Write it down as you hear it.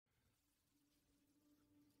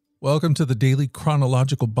Welcome to the Daily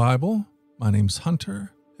Chronological Bible. My name's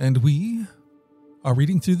Hunter, and we are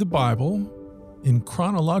reading through the Bible in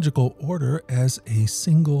chronological order as a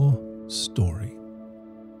single story.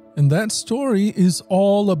 And that story is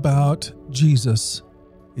all about Jesus.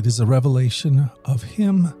 It is a revelation of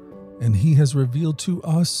Him, and He has revealed to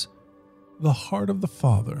us the heart of the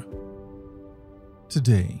Father.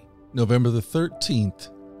 Today, November the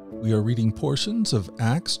 13th, we are reading portions of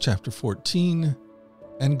Acts chapter 14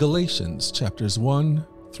 and Galatians chapters 1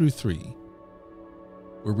 through 3.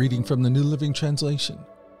 We're reading from the New Living Translation.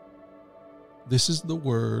 This is the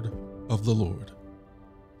word of the Lord.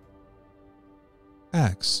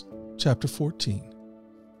 Acts chapter 14.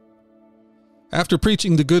 After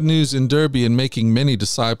preaching the good news in Derbe and making many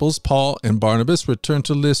disciples, Paul and Barnabas returned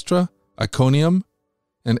to Lystra, Iconium,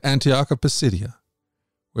 and Antioch of Pisidia,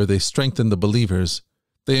 where they strengthened the believers.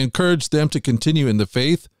 They encouraged them to continue in the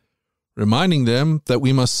faith, reminding them that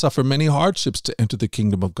we must suffer many hardships to enter the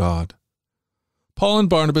kingdom of God. Paul and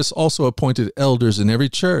Barnabas also appointed elders in every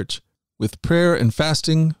church. With prayer and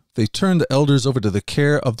fasting, they turned the elders over to the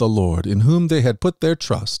care of the Lord, in whom they had put their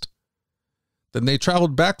trust. Then they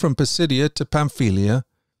traveled back from Pisidia to Pamphylia.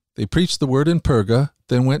 They preached the word in Perga,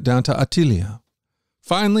 then went down to Attalia.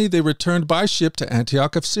 Finally, they returned by ship to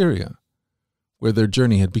Antioch of Syria, where their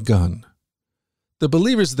journey had begun. The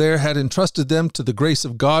believers there had entrusted them to the grace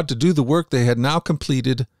of God to do the work they had now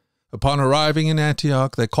completed. Upon arriving in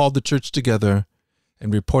Antioch, they called the church together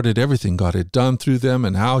and reported everything God had done through them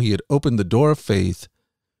and how He had opened the door of faith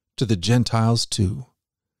to the Gentiles too.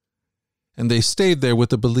 And they stayed there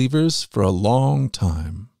with the believers for a long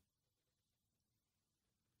time.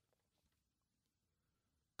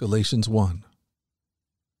 Galatians 1.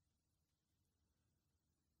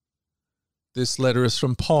 This letter is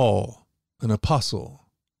from Paul, an apostle.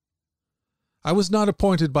 I was not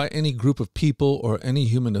appointed by any group of people or any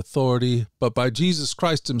human authority, but by Jesus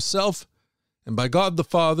Christ Himself and by God the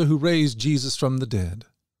Father who raised Jesus from the dead.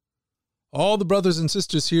 All the brothers and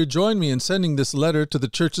sisters here join me in sending this letter to the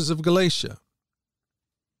churches of Galatia.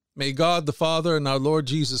 May God the Father and our Lord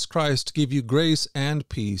Jesus Christ give you grace and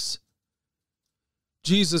peace.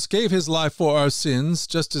 Jesus gave His life for our sins,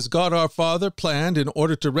 just as God our Father planned in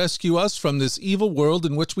order to rescue us from this evil world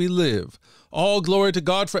in which we live. All glory to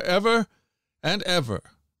God forever and ever.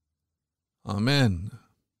 Amen.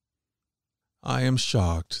 I am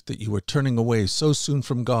shocked that you are turning away so soon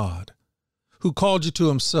from God, who called you to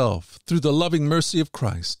Himself through the loving mercy of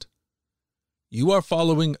Christ. You are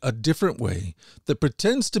following a different way that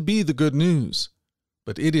pretends to be the good news,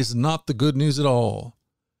 but it is not the good news at all.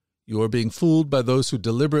 You are being fooled by those who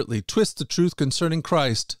deliberately twist the truth concerning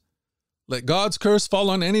Christ. Let God's curse fall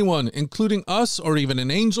on anyone, including us or even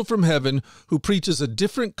an angel from heaven, who preaches a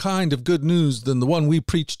different kind of good news than the one we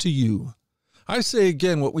preach to you. I say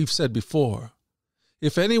again what we've said before.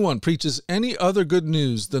 If anyone preaches any other good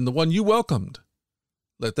news than the one you welcomed,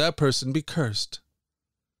 let that person be cursed.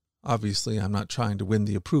 Obviously, I'm not trying to win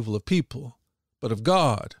the approval of people, but of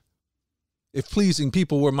God. If pleasing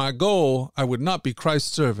people were my goal, I would not be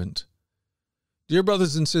Christ's servant. Dear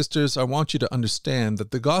brothers and sisters, I want you to understand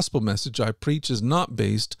that the gospel message I preach is not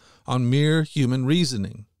based on mere human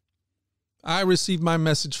reasoning. I received my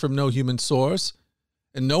message from no human source,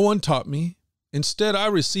 and no one taught me. Instead, I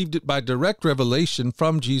received it by direct revelation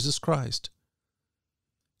from Jesus Christ.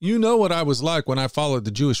 You know what I was like when I followed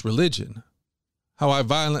the Jewish religion, how I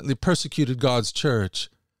violently persecuted God's church.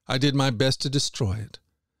 I did my best to destroy it.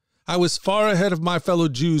 I was far ahead of my fellow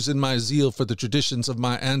Jews in my zeal for the traditions of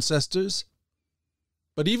my ancestors.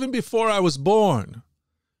 But even before I was born,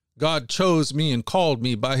 God chose me and called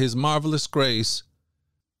me by His marvelous grace.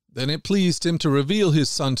 Then it pleased Him to reveal His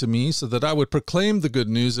Son to me so that I would proclaim the good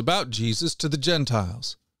news about Jesus to the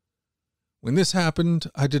Gentiles. When this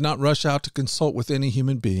happened, I did not rush out to consult with any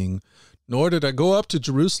human being, nor did I go up to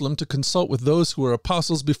Jerusalem to consult with those who were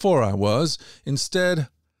apostles before I was. Instead,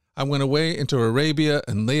 I went away into Arabia,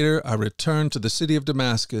 and later I returned to the city of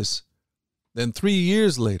Damascus. Then 3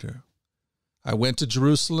 years later, I went to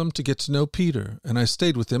Jerusalem to get to know Peter, and I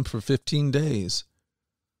stayed with him for 15 days.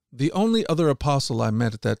 The only other apostle I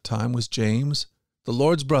met at that time was James, the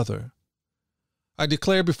Lord's brother. I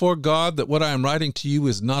declare before God that what I am writing to you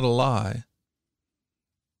is not a lie.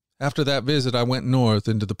 After that visit, I went north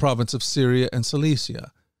into the province of Syria and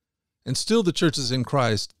Cilicia, and still the churches in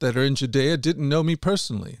Christ that are in Judea didn't know me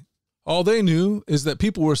personally. All they knew is that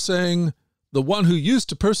people were saying, "The one who used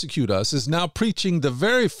to persecute us is now preaching the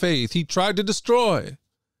very faith he tried to destroy."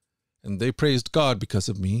 And they praised God because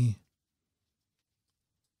of me.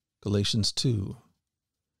 Galatians 2.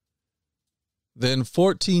 Then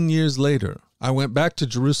 14 years later, I went back to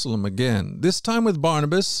Jerusalem again, this time with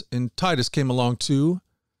Barnabas, and Titus came along too.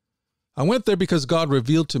 I went there because God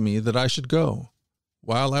revealed to me that I should go.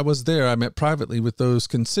 While I was there, I met privately with those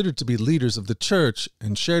considered to be leaders of the church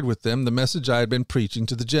and shared with them the message I had been preaching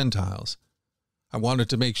to the Gentiles. I wanted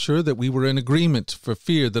to make sure that we were in agreement, for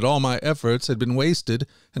fear that all my efforts had been wasted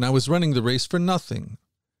and I was running the race for nothing.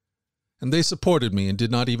 And they supported me and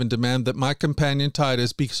did not even demand that my companion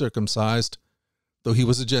Titus be circumcised, though he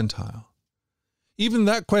was a Gentile. Even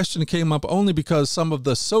that question came up only because some of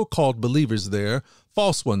the so-called believers there,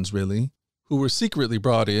 false ones really, who were secretly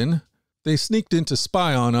brought in, they sneaked in to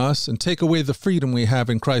spy on us and take away the freedom we have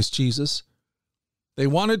in Christ Jesus. They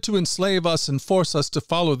wanted to enslave us and force us to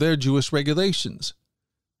follow their Jewish regulations,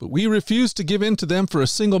 but we refused to give in to them for a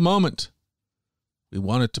single moment. We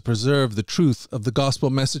wanted to preserve the truth of the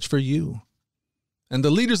gospel message for you. And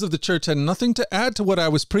the leaders of the church had nothing to add to what I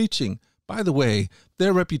was preaching. By the way,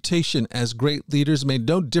 their reputation as great leaders made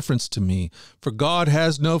no difference to me, for God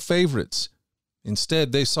has no favorites.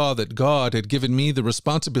 Instead, they saw that God had given me the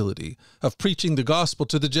responsibility of preaching the gospel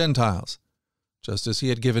to the Gentiles, just as he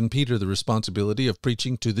had given Peter the responsibility of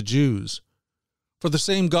preaching to the Jews. For the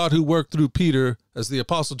same God who worked through Peter as the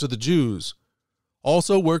apostle to the Jews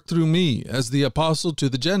also worked through me as the apostle to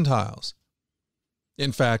the Gentiles.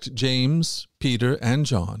 In fact, James, Peter, and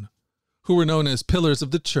John, who were known as pillars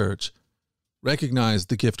of the church, recognized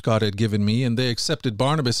the gift God had given me, and they accepted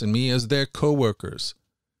Barnabas and me as their co-workers.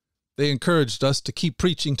 They encouraged us to keep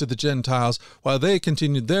preaching to the Gentiles while they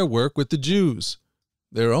continued their work with the Jews.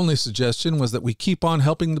 Their only suggestion was that we keep on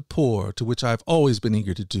helping the poor, to which I've always been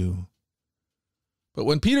eager to do. But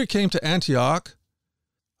when Peter came to Antioch,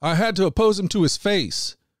 I had to oppose him to his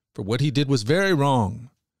face, for what he did was very wrong.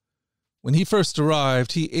 When he first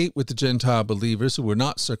arrived, he ate with the Gentile believers who were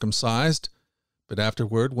not circumcised, but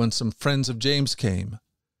afterward, when some friends of James came,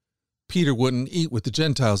 Peter wouldn't eat with the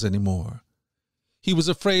Gentiles anymore. He was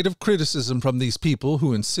afraid of criticism from these people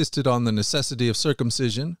who insisted on the necessity of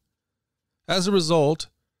circumcision. As a result,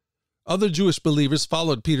 other Jewish believers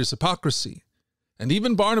followed Peter's hypocrisy, and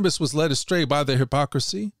even Barnabas was led astray by their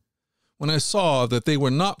hypocrisy. When I saw that they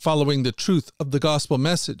were not following the truth of the gospel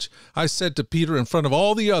message, I said to Peter in front of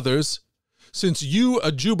all the others, "Since you,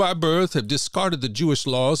 a Jew by birth, have discarded the Jewish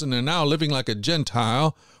laws and are now living like a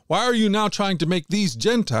Gentile, why are you now trying to make these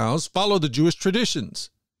Gentiles follow the Jewish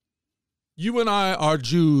traditions? You and I are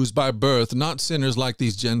Jews by birth, not sinners like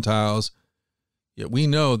these Gentiles. Yet we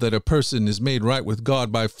know that a person is made right with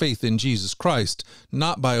God by faith in Jesus Christ,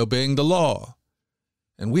 not by obeying the law.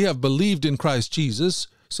 And we have believed in Christ Jesus,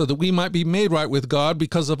 so that we might be made right with God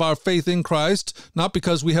because of our faith in Christ, not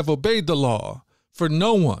because we have obeyed the law. For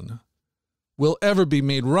no one will ever be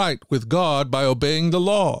made right with God by obeying the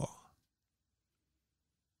law.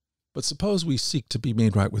 But suppose we seek to be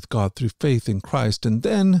made right with God through faith in Christ, and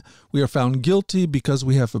then we are found guilty because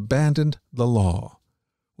we have abandoned the law.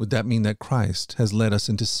 Would that mean that Christ has led us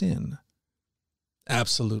into sin?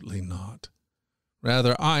 Absolutely not.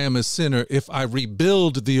 Rather, I am a sinner if I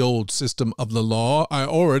rebuild the old system of the law I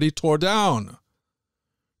already tore down.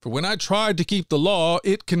 For when I tried to keep the law,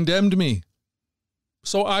 it condemned me.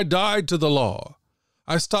 So I died to the law.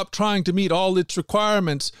 I stopped trying to meet all its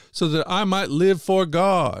requirements so that I might live for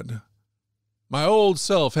God. My old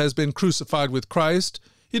self has been crucified with Christ.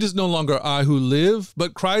 It is no longer I who live,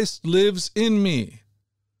 but Christ lives in me.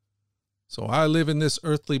 So I live in this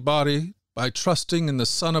earthly body by trusting in the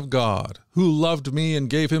Son of God, who loved me and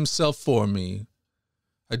gave himself for me.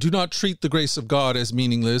 I do not treat the grace of God as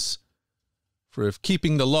meaningless, for if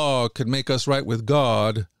keeping the law could make us right with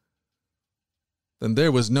God, then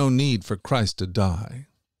there was no need for Christ to die.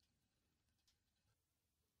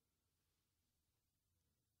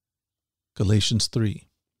 Galatians 3.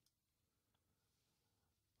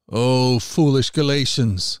 O foolish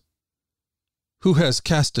Galatians, who has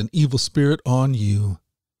cast an evil spirit on you?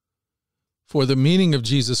 For the meaning of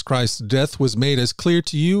Jesus Christ's death was made as clear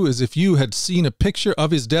to you as if you had seen a picture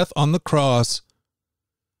of his death on the cross.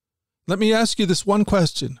 Let me ask you this one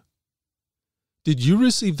question. Did you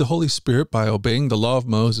receive the Holy Spirit by obeying the law of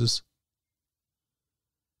Moses?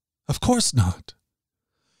 Of course not.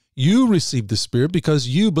 You received the Spirit because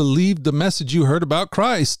you believed the message you heard about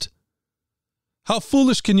Christ. How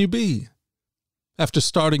foolish can you be? After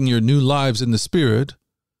starting your new lives in the Spirit,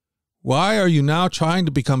 why are you now trying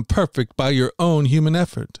to become perfect by your own human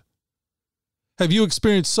effort? Have you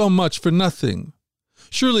experienced so much for nothing?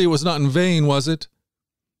 Surely it was not in vain, was it?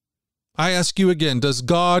 I ask you again, does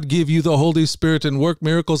God give you the Holy Spirit and work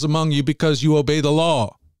miracles among you because you obey the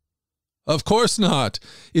law? Of course not.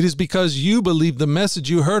 It is because you believe the message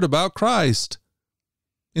you heard about Christ.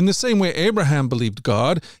 In the same way, Abraham believed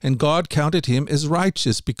God, and God counted him as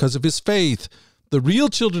righteous because of his faith. The real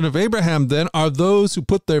children of Abraham, then, are those who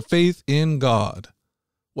put their faith in God.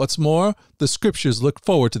 What's more, the Scriptures look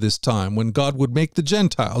forward to this time when God would make the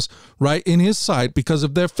Gentiles right in his sight because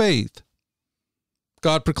of their faith.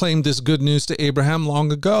 God proclaimed this good news to Abraham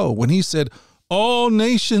long ago when he said, "All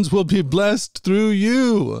nations will be blessed through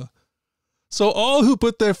you." So all who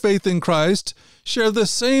put their faith in Christ share the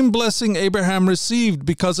same blessing Abraham received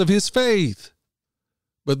because of his faith.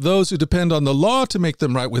 But those who depend on the law to make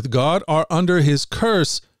them right with God are under his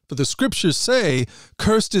curse. For the Scriptures say,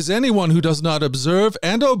 "Cursed is anyone who does not observe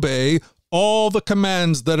and obey all the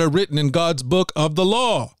commands that are written in God's book of the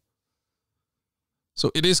law."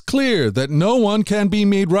 So it is clear that no one can be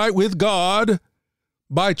made right with God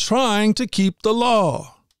by trying to keep the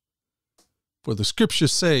law. For the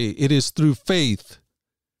Scriptures say it is through faith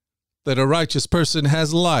that a righteous person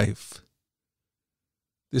has life.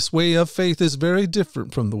 This way of faith is very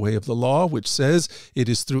different from the way of the law, which says it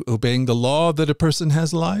is through obeying the law that a person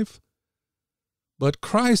has life. But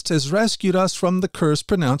Christ has rescued us from the curse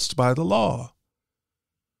pronounced by the law.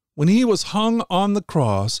 When he was hung on the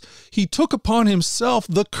cross, he took upon himself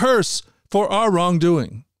the curse for our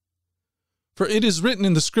wrongdoing. For it is written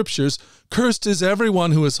in the Scriptures, "Cursed is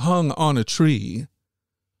everyone who is hung on a tree."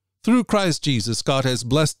 Through Christ Jesus, God has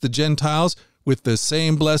blessed the Gentiles with the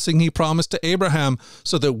same blessing he promised to Abraham,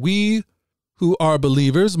 so that we who are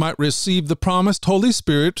believers might receive the promised Holy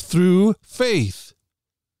Spirit through faith.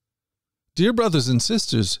 Dear brothers and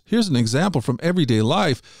sisters, here's an example from everyday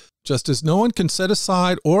life. Just as no one can set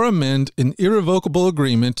aside or amend an irrevocable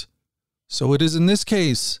agreement, so it is in this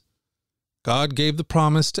case. God gave the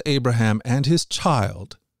promise to Abraham and his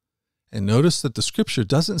child. And notice that the Scripture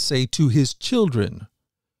doesn't say to his children,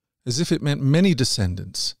 as if it meant many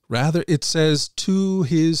descendants. Rather, it says to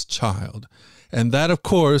his child. And that, of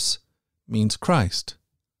course, means Christ.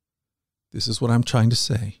 This is what I'm trying to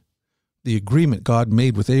say. The agreement God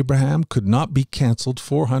made with Abraham could not be canceled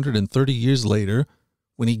 430 years later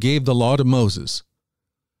when he gave the law to Moses.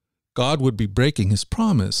 God would be breaking his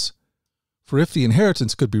promise. For if the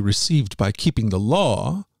inheritance could be received by keeping the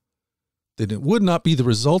law, then it would not be the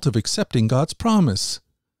result of accepting God's promise.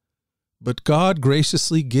 But God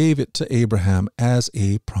graciously gave it to Abraham as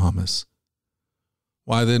a promise.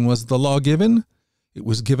 Why then was the law given? It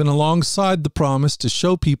was given alongside the promise to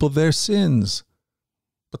show people their sins.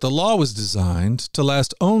 But the law was designed to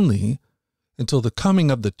last only until the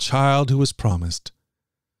coming of the child who was promised.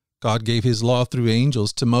 God gave his law through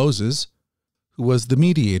angels to Moses, who was the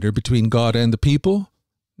mediator between God and the people.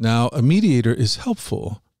 Now, a mediator is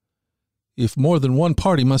helpful if more than one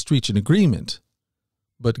party must reach an agreement.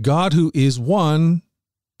 But God, who is one,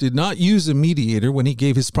 did not use a mediator when he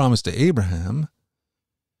gave his promise to Abraham.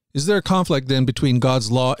 Is there a conflict then between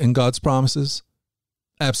God's law and God's promises?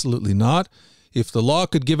 Absolutely not. If the law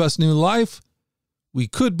could give us new life, we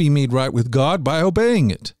could be made right with God by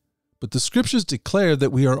obeying it. But the Scriptures declare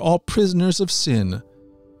that we are all prisoners of sin,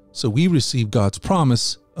 so we receive God's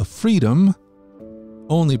promise of freedom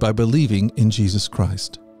only by believing in Jesus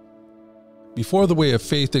Christ. Before the way of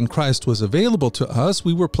faith in Christ was available to us,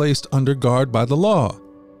 we were placed under guard by the law.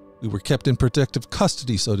 We were kept in protective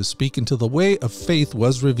custody, so to speak, until the way of faith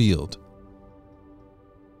was revealed.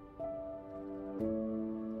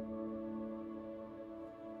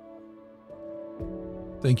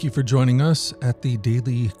 Thank you for joining us at the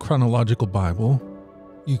Daily Chronological Bible.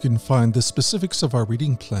 You can find the specifics of our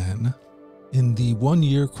reading plan in the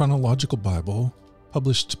one-year Chronological Bible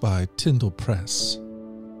published by Tyndale Press.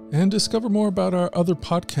 And discover more about our other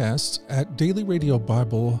podcasts at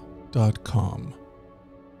dailyradiobible.com,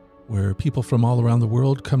 where people from all around the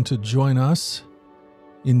world come to join us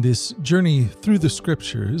in this journey through the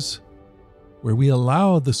Scriptures, where we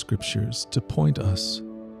allow the Scriptures to point us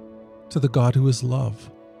to the God who is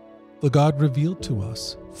love, the God revealed to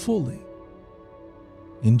us fully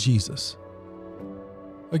in Jesus.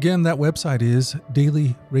 Again, that website is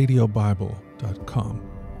dailyradiobible.com.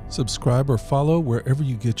 Subscribe or follow wherever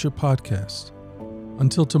you get your podcasts.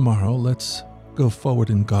 Until tomorrow, let's go forward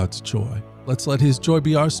in God's joy. Let's let his joy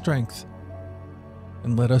be our strength.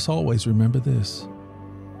 And let us always remember this,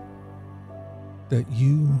 that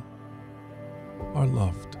you are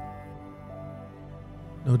loved.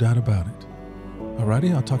 No doubt about it.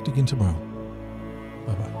 Alrighty, I'll talk to you again tomorrow.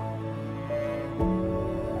 Bye-bye.